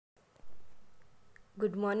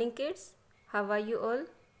Good morning kids. How are you all?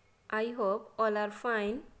 I hope all are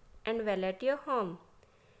fine and well at your home.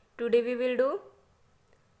 Today we will do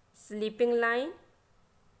sleeping line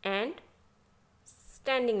and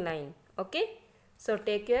standing line. Okay? So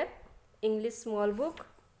take your English small book.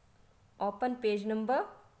 Open page number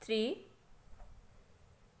 3.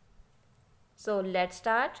 So let's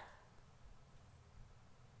start.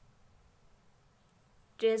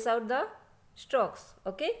 Trace out the strokes.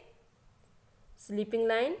 Okay? Sleeping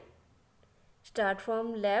line, start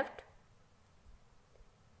from left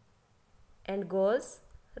and goes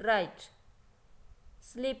right.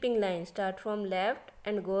 Sleeping line, start from left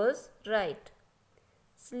and goes right.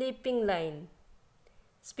 Sleeping line.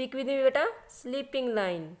 Speak with me beta. Sleeping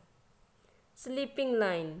line. Sleeping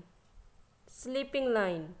line. Sleeping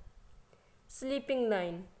line. Sleeping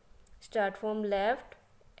line. Start from left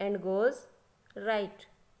and goes right.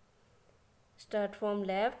 Start from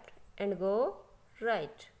left and go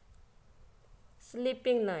right.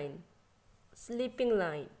 Sleeping line. Sleeping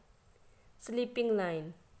line. Sleeping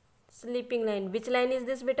line. Sleeping line. Which line is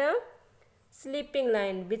this beta? Sleeping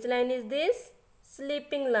line. Which line is this?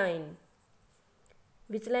 Sleeping line.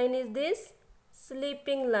 Which line is this?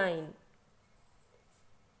 Sleeping line.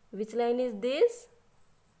 Which line is this?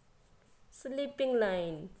 Sleeping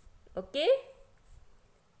line. Okay?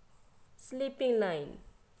 Sleeping line.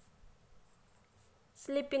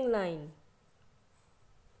 Sleeping line.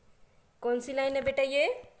 कौन सी line है बेटा ये?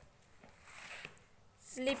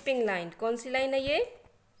 Sleeping line. कौन सी line है ये?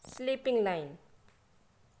 Sleeping line.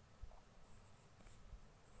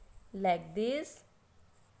 Like this.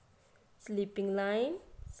 Sleeping line,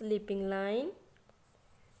 sleeping line,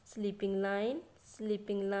 sleeping line,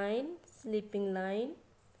 sleeping line, sleeping line,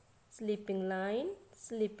 sleeping line,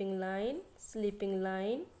 sleeping line, sleeping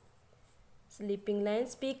line, sleeping line.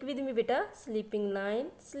 Speak with me beta. Sleeping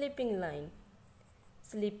line, sleeping line,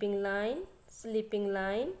 sleeping line, sleeping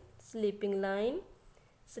line, sleeping line,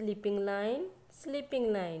 sleeping line,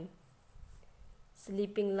 sleeping line,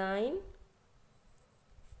 sleeping line,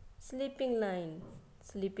 sleeping line,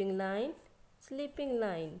 sleeping line, sleeping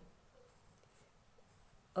line.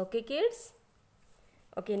 Okay kids?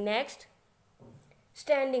 Okay, next.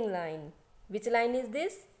 Standing line. Which line is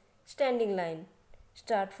this? Standing line.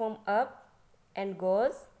 Start from up and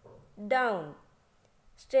goes down.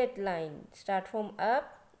 Straight line. Start from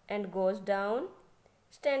up and goes down.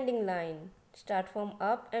 Standing line. Start from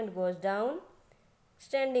up and goes down.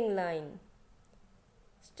 Standing line.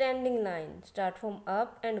 Standing line. Start from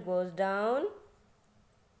up and goes down.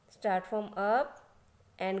 Start from up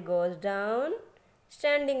and goes down.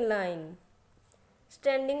 Standing line.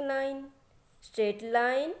 Standing line. Straight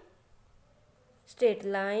line. Straight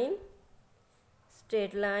line.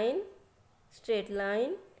 Straight line. Straight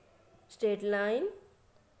line. Straight line.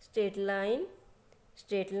 Straight line.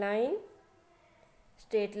 Straight line.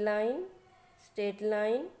 Straight line. Straight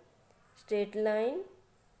line. Straight line.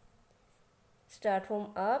 Start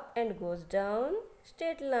from up and goes down.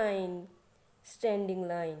 Straight line. Standing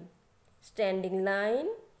line. Standing line.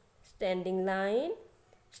 Standing line.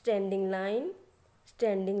 Standing line.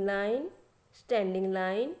 Standing line. Standing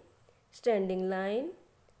line. Standing line.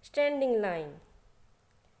 Standing line.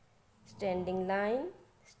 Standing line.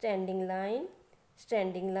 Standing line.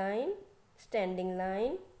 Standing line. Standing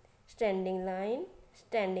line. Standing line.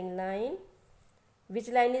 Standing line. Which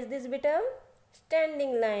line is this beta?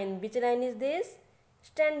 Standing line. Which line is this?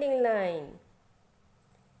 Standing line.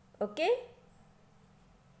 Okay?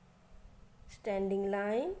 Standing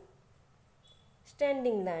line.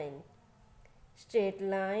 Standing line. Straight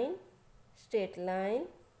line. Straight line.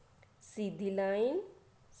 Sidhi line.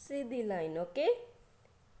 Sidhi line. Okay?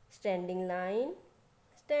 Standing line.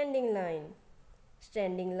 Standing line.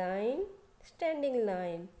 Standing line. Standing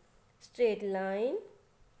line. Straight line.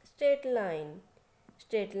 Straight line.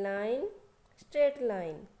 Straight line. Straight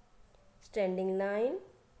line. Standing line.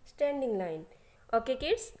 Standing line. Okay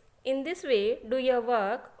kids, in this way do your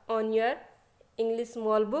work on your English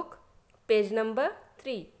small book, page number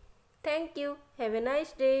 3. Thank you. Have a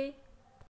nice day.